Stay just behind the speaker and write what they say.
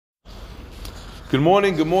Good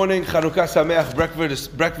morning. Chanukah Sameach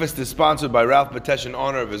breakfast is sponsored by Ralph Batesh in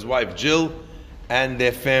honor of his wife Jill and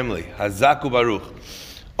their family. Hazaku Baruch.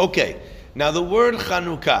 Okay, now the word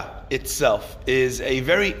Chanukah itself is a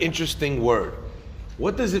very interesting word.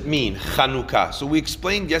 What does it mean, Chanukah? So we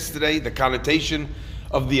explained yesterday the connotation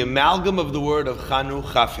of the amalgam of the word of Chanu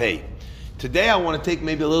Chafhei. Today I want to take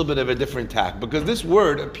maybe a little bit of a different tack because this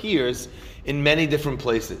word appears in many different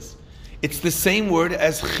places. It's the same word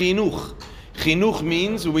as chinuch. Chinuch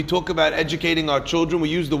means, when we talk about educating our children, we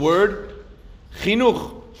use the word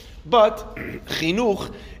chinuch. But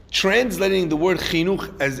chinuch, translating the word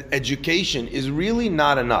chinuch as education, is really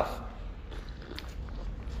not enough.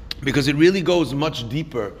 Because it really goes much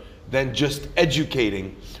deeper than just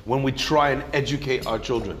educating when we try and educate our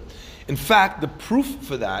children. In fact, the proof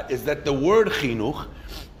for that is that the word chinuch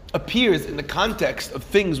appears in the context of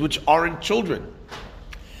things which aren't children.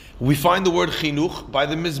 We find the word chinuch by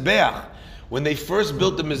the Mizbeach. When they first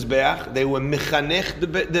built the Mizbeach, they were mechanech the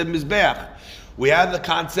Mizbeach. We have the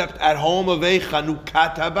concept at home of a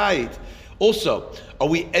Chanukat habayit. Also, are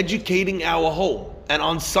we educating our home? And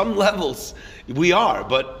on some levels, we are,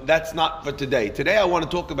 but that's not for today. Today I want to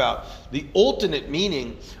talk about the alternate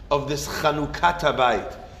meaning of this Chanukat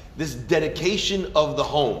habayit, this dedication of the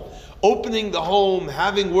home. Opening the home,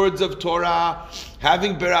 having words of Torah,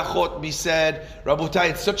 having berachot be said. Rabotai,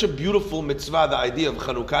 it's such a beautiful mitzvah, the idea of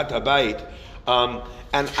Chanukat habayit.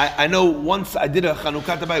 And I know once I did a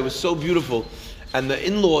Chanukat habayit, it was so beautiful. And the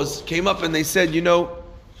in-laws came up and they said,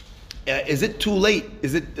 is it too late?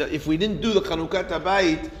 Is it if we didn't do the Chanukat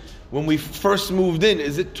habayit when we first moved in,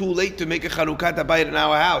 is it too late to make a Chanukat habayit in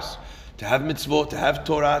our house? To have mitzvot, to have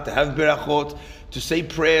Torah, to have berachot, to say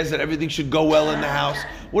prayers that everything should go well in the house.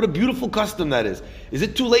 What a beautiful custom that is. Is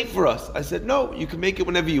it too late for us? I said, no, you can make it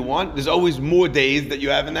whenever you want. There's always more days that you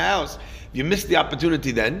have in the house. You missed the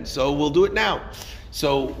opportunity then, so we'll do it now.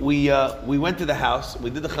 So we went to the house, we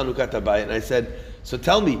did the Chanukat habayit, and I said, so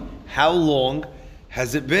tell me, how long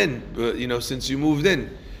has it been, since you moved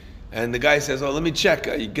in? And the guy says, let me check.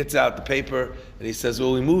 He gets out the paper, and he says,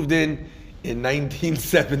 well, we moved in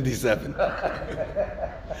 1977.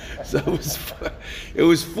 So it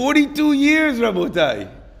was 42 years, Rabotai.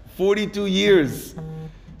 42 years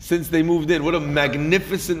since they moved in. What a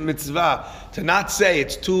magnificent mitzvah. To not say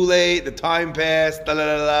it's too late, the time passed,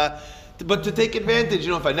 but to take advantage.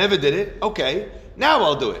 If I never did it, okay, now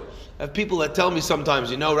I'll do it. I have people that tell me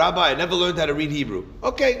sometimes, Rabbi, I never learned how to read Hebrew.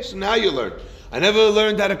 Okay, so now you learn. I never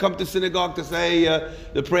learned how to come to synagogue to say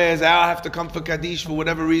the prayers. I have to come for Kaddish for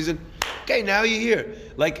whatever reason. Okay, now you're here.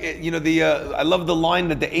 I love the line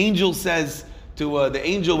that the angel says to the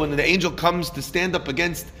angel when the angel comes to stand up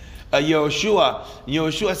against Yehoshua.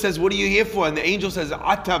 Yehoshua says, what are you here for? And the angel says,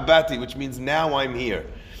 Ata bati, which means now I'm here.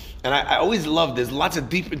 And I always love, there's lots of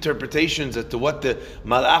deep interpretations as to what the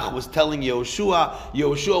Malach was telling Yehoshua.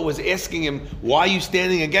 Yehoshua was asking him, why are you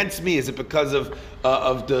standing against me? Is it because of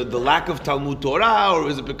the lack of Talmud Torah, or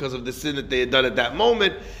is it because of the sin that they had done at that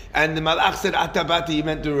moment? And the Malach said, Atabati, he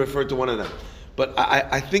meant to refer to one of them. But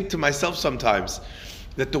I think to myself sometimes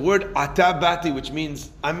that the word Atabati, which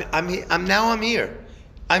means I'm here.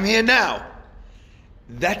 I'm here now.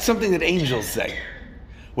 That's something that angels say.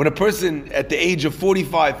 When a person at the age of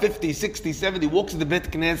 45, 50, 60, 70 walks to the Bet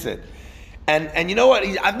Knesset, and you know what?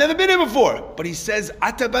 I've never been here before, but he says,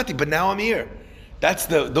 Atabati, but now I'm here.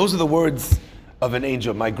 Those are the words of an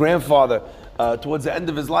angel. My grandfather, towards the end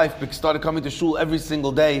of his life, started coming to shul every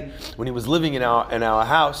single day when he was living in our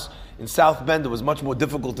house. In South Bend, it was much more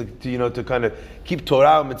difficult to kind of keep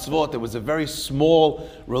Torah and mitzvot. There was a very small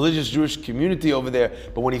religious Jewish community over there.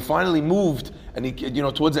 But when he finally moved, and he,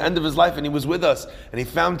 towards the end of his life, and he was with us, and he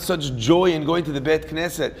found such joy in going to the Bet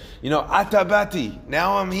Knesset, Atabati,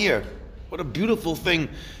 now I'm here. What a beautiful thing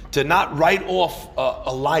to not write off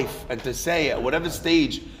a life and to say at whatever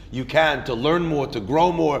stage you can, to learn more, to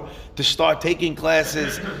grow more, to start taking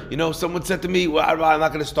classes. Someone said to me, well, I'm not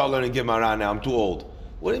going to start learning Gemara now, I'm too old.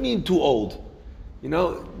 What do you mean too old?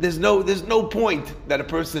 There's no point that a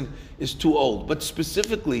person is too old. But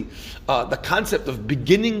specifically, the concept of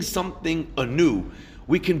beginning something anew.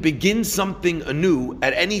 We can begin something anew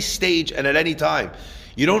at any stage and at any time.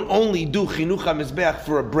 You don't only do chinuch hamizbeach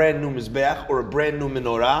for a brand new mizbeach or a brand new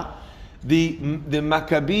menorah. The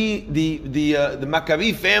Maccabee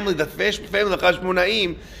family, the family of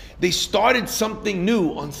Chashmonaim, they started something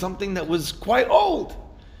new on something that was quite old.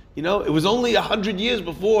 It was only 100 years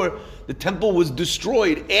before the temple was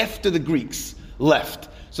destroyed after the Greeks left.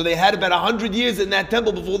 So they had about 100 years in that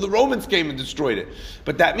temple before the Romans came and destroyed it.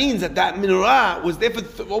 But that means that menorah was there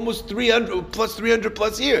for almost 300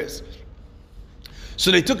 plus years.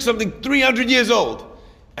 So they took something 300 years old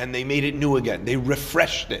and they made it new again. They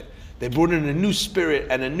refreshed it. They brought in a new spirit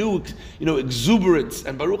and a new, exuberance.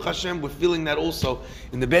 And Baruch Hashem, we're feeling that also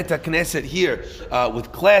in the Beit HaKnesset here,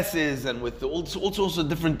 with classes and with all sorts of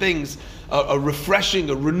different things. A refreshing,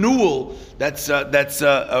 a renewal. That's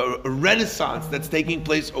a renaissance that's taking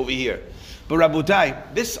place over here. But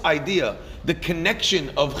Rabotai, this idea, the connection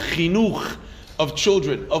of chinuch, of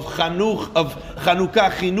children, of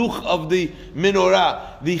Chanukah, chinuch of the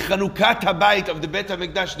menorah, the Chanukat Habayit of the Beit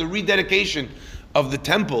HaMikdash, the rededication of the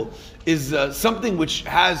temple, is something which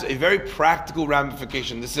has a very practical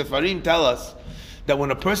ramification. The Sefarim tell us that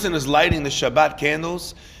when a person is lighting the Shabbat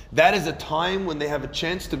candles, that is a time when they have a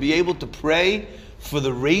chance to be able to pray for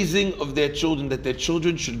the raising of their children, that their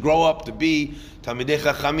children should grow up to be Talmidei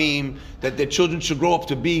Chachamim, that their children should grow up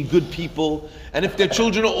to be good people. And if their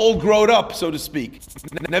children are all grown up, so to speak,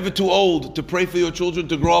 never too old, to pray for your children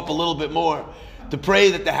to grow up a little bit more, to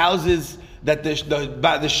pray that the houses, that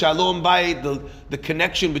the shalom bayit, the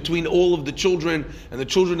connection between all of the children and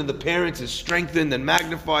the parents is strengthened and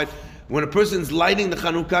magnified. When a person's lighting the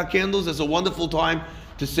Chanukah candles, it's a wonderful time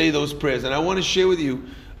to say those prayers. And I want to share with you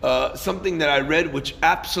something that I read which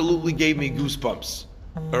absolutely gave me goosebumps.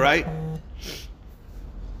 All right?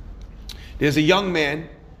 There's a young man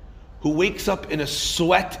who wakes up in a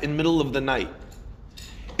sweat in the middle of the night.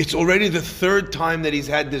 It's already the third time that he's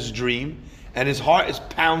had this dream, and his heart is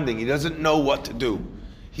pounding. He doesn't know what to do.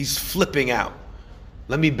 He's flipping out.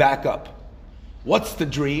 Let me back up. What's the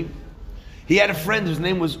dream? He had a friend whose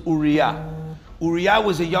name was Uriah. Uriah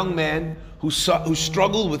was a young man who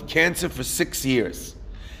struggled with cancer for 6 years.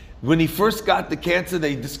 When he first got the cancer,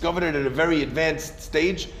 they discovered it at a very advanced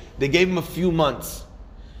stage. They gave him a few months.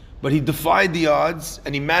 But he defied the odds,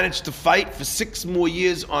 and he managed to fight for 6 more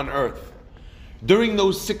years on earth. During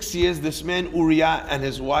those 6 years, this man, Uriah, and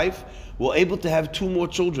his wife were able to have 2 more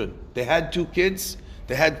children. They had 2 kids,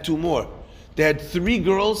 they had 2 more. They had 3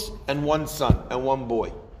 girls and 1 son and 1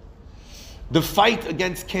 boy. The fight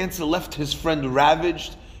against cancer left his friend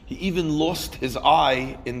ravaged. He even lost his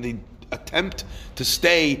eye in the attempt to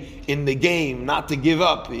stay in the game, not to give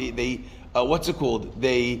up. They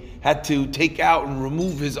had to take out and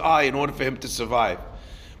remove his eye in order for him to survive.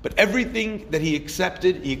 But everything that he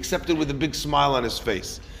accepted with a big smile on his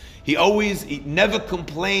face. He never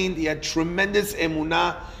complained. He had tremendous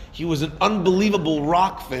emunah. He was an unbelievable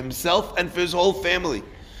rock for himself and for his whole family.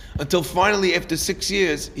 Until finally, after 6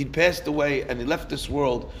 years, he passed away and he left this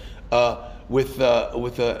world with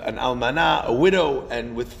an almanah, a widow,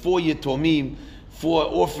 and with 4 yatomim, 4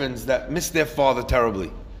 orphans that missed their father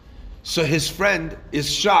terribly. So his friend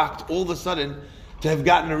is shocked all of a sudden to have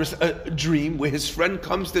gotten a dream where his friend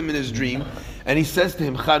comes to him in his dream and he says to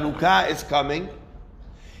him, Chanukah is coming.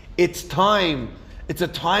 It's time. It's a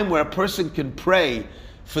time where a person can pray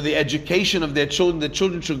for the education of their children. The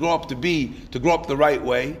children should grow up to grow up the right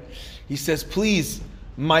way. He says, please,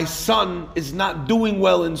 my son is not doing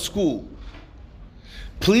well in school.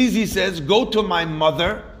 Please, he says, go to my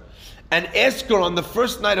mother and ask her on the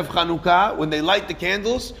first night of Chanukah, when they light the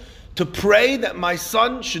candles, to pray that my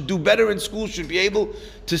son should do better in school, should be able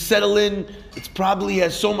to settle in. It's probably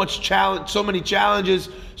has so many challenges,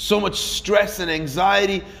 so much stress and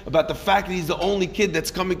anxiety about the fact that he's the only kid that's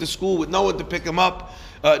coming to school with no one to pick him up,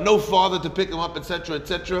 no father to pick him up, etc.,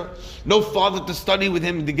 etc. No father to study with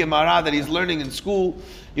him the Gemara that he's learning in school.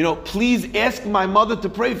 Please ask my mother to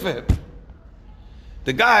pray for him.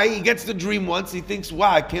 The guy, he gets the dream once, he thinks,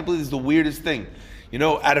 wow, I can't believe this is the weirdest thing.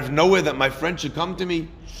 Out of nowhere that my friend should come to me.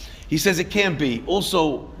 He says it can't be.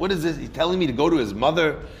 Also, what is this? He's telling me to go to his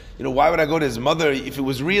mother. Why would I go to his mother? If it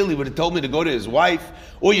was real, he would have told me to go to his wife.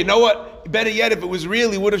 Or you know what? Better yet, if it was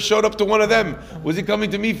real, he would have showed up to one of them. What was he coming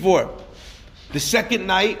to me for? The second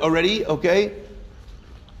night already, okay?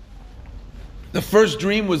 The first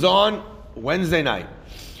dream was on Wednesday night.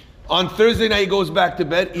 On Thursday night, he goes back to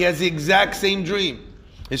bed. He has the exact same dream.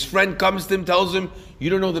 His friend comes to him, tells him, you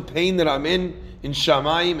don't know the pain that I'm in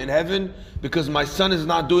Shamayim, in heaven, because my son is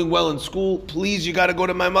not doing well in school. Please, you got to go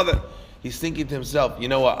to my mother. He's thinking to himself, you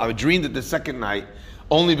know what? I dreamed it the second night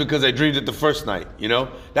only because I dreamed it the first night.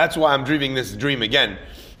 That's why I'm dreaming this dream again.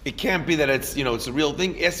 It can't be that it's a real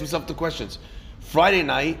thing. Ask himself the questions. Friday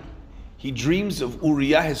night, he dreams of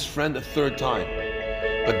Uriah, his friend, a third time.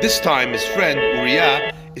 But this time, his friend,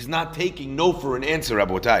 Uriah, is not taking no for an answer,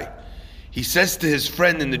 Rabotai. He says to his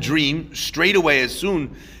friend in the dream, straight away, as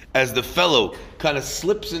soon as the fellow kind of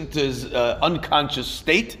slips into his unconscious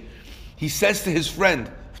state, he says to his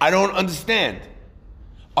friend, I don't understand.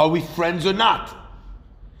 Are we friends or not?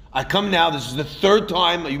 I come now, this is the third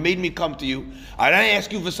time you made me come to you. I didn't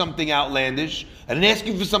ask you for something outlandish. I didn't ask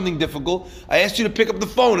you for something difficult. I asked you to pick up the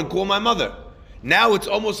phone and call my mother. Now it's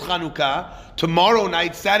almost Chanukah. Tomorrow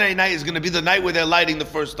night, Saturday night, is going to be the night where they're lighting the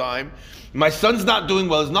first time. My son's not doing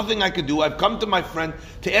well. There's nothing I could do. I've come to my friend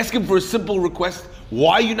to ask him for a simple request.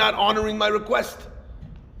 Why are you not honoring my request?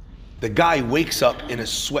 The guy wakes up in a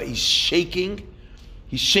sweat. He's shaking.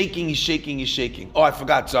 He's shaking. Oh, I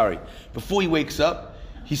forgot, sorry. Before he wakes up,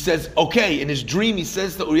 he says, okay. In his dream, he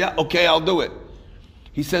says to Uriah, okay, I'll do it.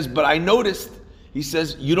 He says, but I noticed, he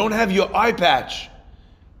says, you don't have your eye patch.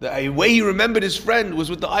 The way he remembered his friend was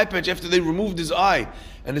with the eye patch after they removed his eye.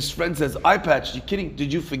 And his friend says, eye patch, you kidding?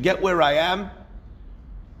 Did you forget where I am?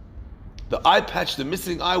 The eye patch, the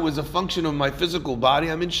missing eye, was a function of my physical body.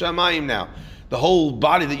 I'm in Shamayim now. The whole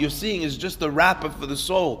body that you're seeing is just a wrapper for the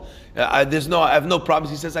soul. I have no problems.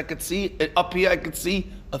 He says, I could see up here, I could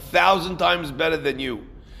see 1,000 times better than you.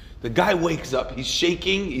 The guy wakes up, he's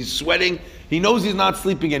shaking, he's sweating. He knows he's not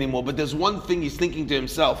sleeping anymore, but there's one thing he's thinking to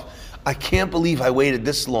himself. I can't believe I waited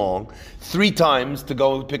this long, 3 times to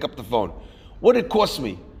go and pick up the phone. What did it cost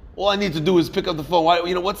me? All I need to do is pick up the phone. Why,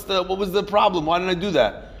 what was the problem? Why didn't I do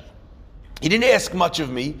that? He didn't ask much of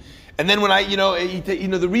me. And then when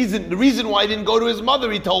the reason why he didn't go to his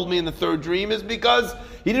mother, he told me in the third dream, is because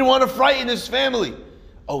he didn't want to frighten his family.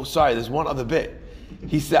 Oh, sorry, there's one other bit.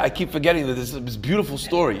 He said, I keep forgetting that this beautiful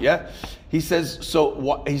story, yeah? He says,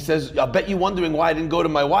 I bet you're wondering why I didn't go to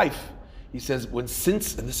my wife. He says, and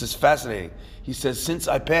this is fascinating, he says, since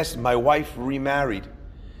I passed, my wife remarried.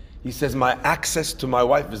 He says, my access to my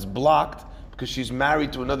wife is blocked because she's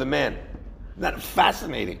married to another man. Isn't that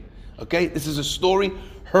fascinating? Okay, this is a story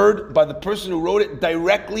heard by the person who wrote it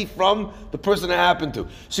directly from the person it happened to.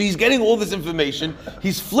 So he's getting all this information.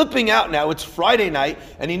 He's flipping out now. It's Friday night,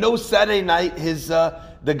 and he knows Saturday night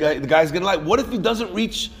the guy's gonna like. What if he doesn't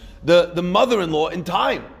reach the mother-in-law in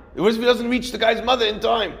time? What if he doesn't reach the guy's mother in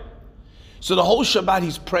time? So the whole Shabbat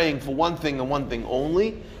he's praying for one thing and one thing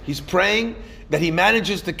only. He's praying that he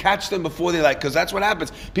manages to catch them before they light, because that's what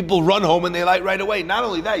happens. People run home and they light right away. Not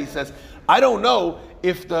only that, he says, I don't know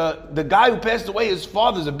if the guy who passed away, his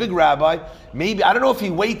father's a big rabbi. Maybe, I don't know if he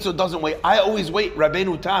waits or doesn't wait. I always wait,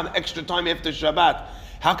 Rabbeinu Tam, extra time after Shabbat.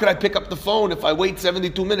 How could I pick up the phone if I wait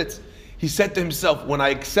 72 minutes? He said to himself, when I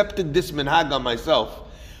accepted this minhag on myself,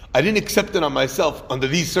 I didn't accept it on myself under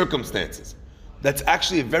these circumstances. That's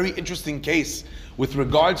actually a very interesting case with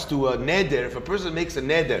regards to a neder. If a person makes a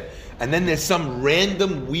neder and then there's some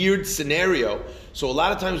random weird scenario, so a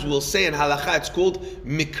lot of times we'll say in halakha it's called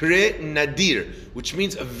mikre nadir, which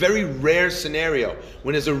means a very rare scenario.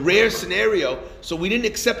 When there's a rare scenario, so we didn't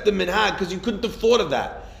accept the minhag because you couldn't have thought of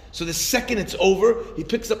that. So the second it's over, he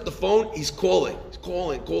picks up the phone, he's calling.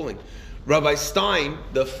 Rabbi Stein,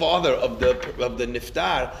 the father of the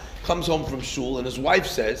niftar, comes home from shul and his wife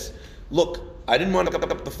says, look, I didn't want to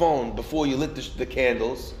pick up the phone before you lit the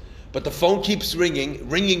candles, but the phone keeps ringing.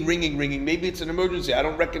 Maybe it's an emergency. I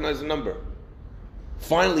don't recognize the number.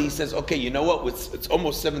 Finally, he says, okay, you know what? It's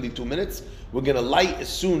almost 72 minutes. We're going to light as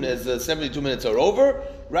soon as the 72 minutes are over,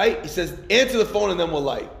 right? He says, answer the phone and then we'll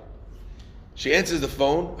light. She answers the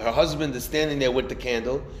phone. Her husband is standing there with the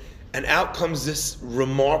candle, and out comes this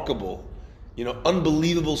remarkable,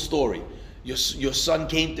 unbelievable story. Your son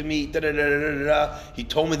came to me. He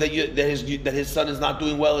told me that his son is not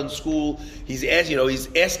doing well in school. He's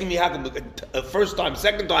asking me how come. First time,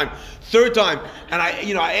 second time, third time, and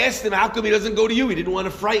I asked him how come he doesn't go to you. He didn't want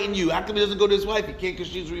to frighten you. How come he doesn't go to his wife? He can't because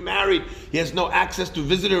she's remarried. He has no access to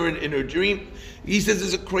visit her in her dream. He says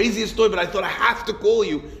it's the craziest story, but I thought I have to call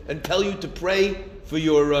you and tell you to pray for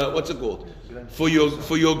your for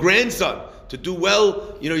your grandson to do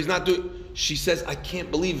well. He's not doing. She says, I can't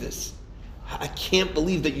believe this. I can't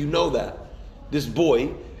believe that you know that. This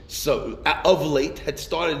boy, so of late, had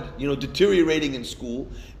started, deteriorating in school.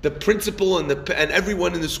 The principal and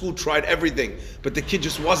everyone in the school tried everything, but the kid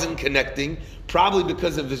just wasn't connecting, probably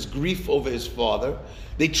because of his grief over his father.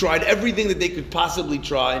 They tried everything that they could possibly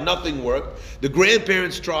try. Nothing worked. The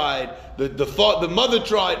grandparents tried. The mother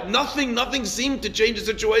tried. Nothing seemed to change the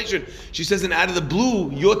situation. She says, and out of the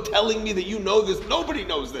blue, you're telling me that you know this. Nobody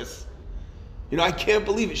knows this. I can't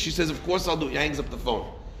believe it. She says, of course I'll do it. He hangs up the phone.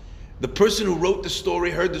 The person who wrote the story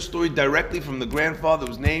heard the story directly from the grandfather,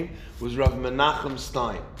 whose name was Rav Menachem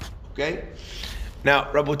Stein. Okay? Now,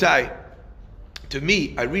 Rabotai, to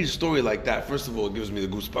me, I read a story like that. First of all, it gives me the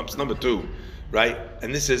goosebumps. Number 2, right?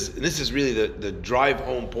 And this is really the drive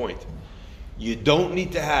home point. You don't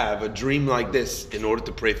need to have a dream like this in order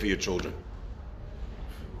to pray for your children.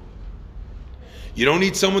 You don't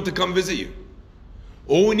need someone to come visit you.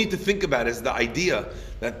 All we need to think about is the idea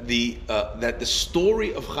that the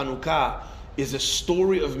story of Chanukah is a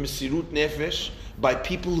story of Mesirut Nefesh by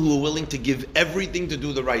people who are willing to give everything to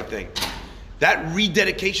do the right thing. That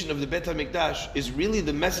rededication of the Bet HaMikdash is really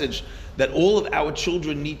the message that all of our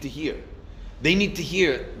children need to hear. They need to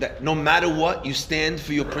hear that no matter what, you stand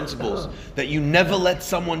for your principles, that you never let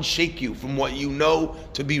someone shake you from what you know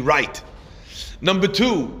to be right. Number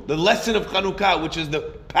two, the lesson of Chanukah, which is the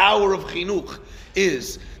power of chinuch,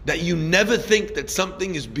 is that you never think that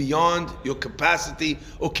something is beyond your capacity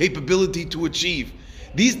or capability to achieve.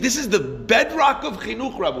 This is the bedrock of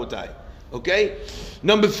chinuch, Rabotai. Okay?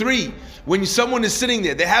 Number three, when someone is sitting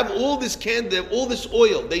there, they have all this they have all this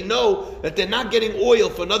oil. They know that they're not getting oil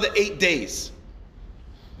for another 8 days.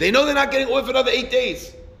 They know they're not getting oil for another 8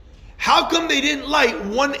 days. How come they didn't light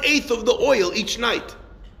 1/8 of the oil each night?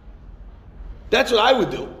 That's what I would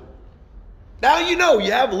do. Now you know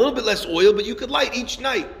you have a little bit less oil, but you could light each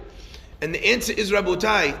night. And the answer is,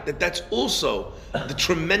 Rabotai, that's also the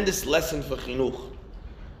tremendous lesson for chinuch.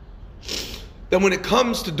 That when it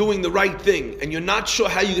comes to doing the right thing and you're not sure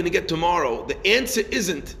how you're going to get tomorrow, the answer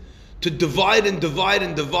isn't to divide and divide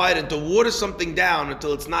and divide and to water something down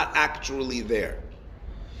until it's not actually there.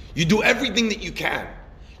 You do everything that you can.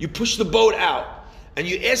 You push the boat out and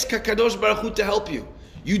you ask HaKadosh Baruch Hu to help you.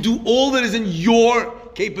 You do all that is in your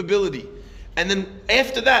capability. And then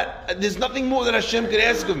after that, there's nothing more that Hashem could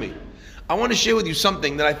ask of me. I want to share with you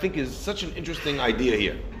something that I think is such an interesting idea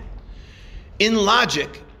here. In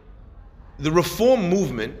logic, the Reform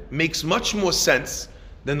movement makes much more sense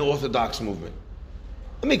than the Orthodox movement.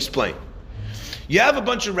 Let me explain. You have a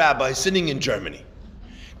bunch of rabbis sitting in Germany.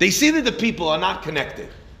 They see that the people are not connected.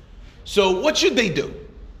 So what should they do?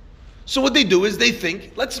 So what they do is they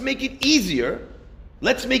think, let's make it easier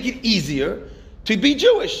to be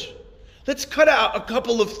Jewish. Let's cut out a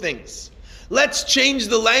couple of things. Let's change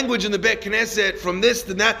the language in the Beit Knesset from this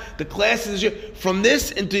to that, the classes from this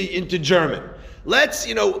into German. Let's,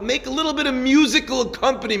 make a little bit of musical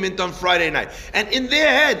accompaniment on Friday night. And in their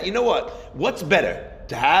head, you know what? What's better?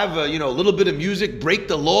 To have a little bit of music, break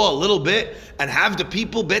the law a little bit, and have the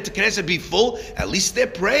people, Beit Knesset, be full? At least they're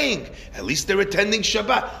praying. At least they're attending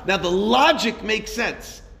Shabbat. Now the logic makes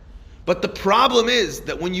sense. But the problem is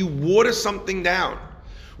that when you water something down,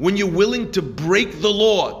 when you're willing to break the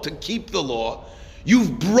law to keep the law,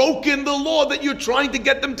 you've broken the law that you're trying to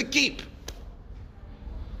get them to keep.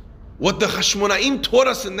 What the Hashmonaim taught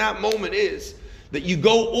us in that moment is that you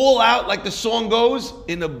go all out, like the song goes,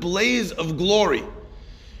 in a blaze of glory.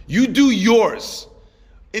 You do yours.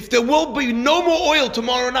 If there will be no more oil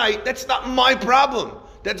tomorrow night, that's not my problem.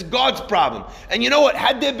 That's God's problem. And you know what?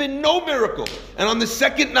 Had there been no miracle, and on the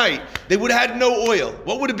second night they would have had no oil,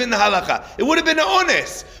 what would have been the halakha? It would have been an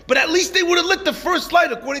ones. But at least they would have lit the first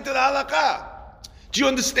light according to the halakha. Do you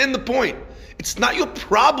understand the point? It's not your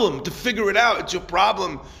problem to figure it out. It's your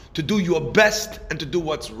problem to do your best and to do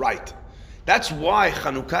what's right. That's why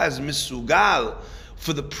Chanukah is misugal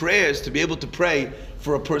for the prayers, to be able to pray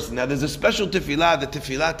for a person. Now there's a special tefillah, the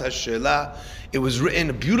tefillah Tashela. It was written,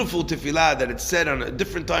 a beautiful tefillah that it's said on a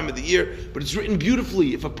different time of the year, but it's written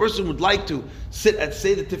beautifully. If a person would like to sit and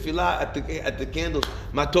say the tefillah at the candles,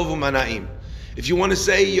 matovu manaim. If you want to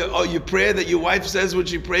say your prayer that your wife says when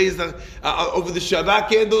she prays over the Shabbat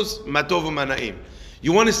candles, matovu manaim.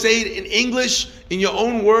 You want to say it in English, in your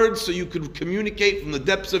own words, so you could communicate from the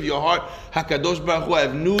depths of your heart. HaKadosh Baruch Hu, I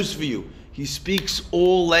have news for you. He speaks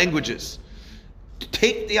all languages.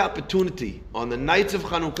 Take the opportunity on the nights of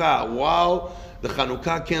Chanukah while the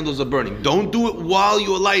Chanukah candles are burning. Don't do it while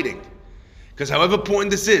you're lighting. Because however important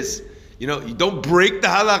this is, you don't break the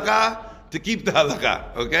halakha to keep the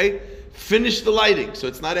halakha, okay? Finish the lighting, so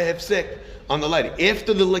it's not a hefsek on the lighting.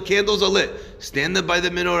 After the candles are lit, stand there by the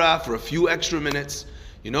menorah for a few extra minutes.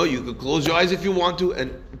 You could close your eyes if you want to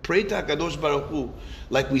and pray to HaKadosh Baruch Hu.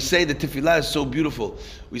 Like we say, the tefillah is so beautiful.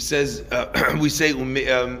 We say,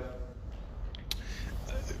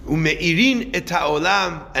 Umeirin et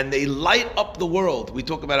ha'olam, and they light up the world. We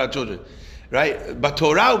talk about our children, right?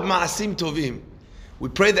 Batorah u'ma'asim tovim. We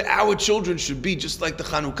pray that our children should be just like the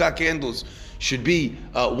Chanukah candles, should be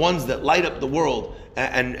ones that light up the world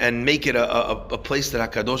and make it a place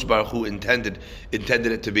that HaKadosh Baruch Hu intended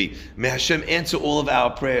it to be. May Hashem answer all of our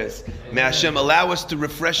prayers. May Hashem allow us to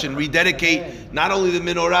refresh and rededicate not only the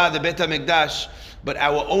menorah, the Beit HaMikdash, but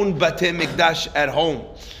our own Batei Mikdash at home.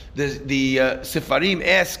 The Sefarim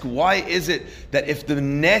ask, why is it that if the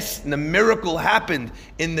miracle happened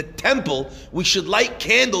in the temple, we should light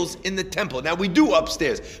candles in the temple? Now we do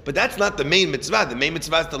upstairs, but that's not the main mitzvah. The main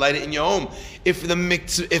mitzvah is to light it in your home. If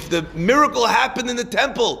the miracle happened in the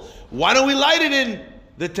temple, why don't we light it in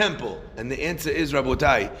the temple? And the answer is,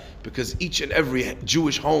 Rabotai, because each and every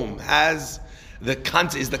Jewish home has the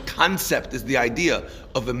idea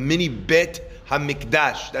of a mini Bet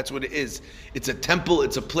HaMikdash. That's what it is. It's a temple.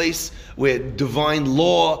 It's a place where divine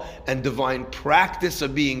law and divine practice are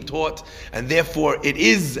being taught, and therefore it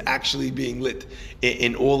is actually being lit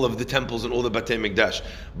in all of the temples and all the Batei Mikdash.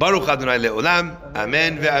 Baruch Adonai Le'olam.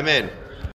 Amen ve'amen.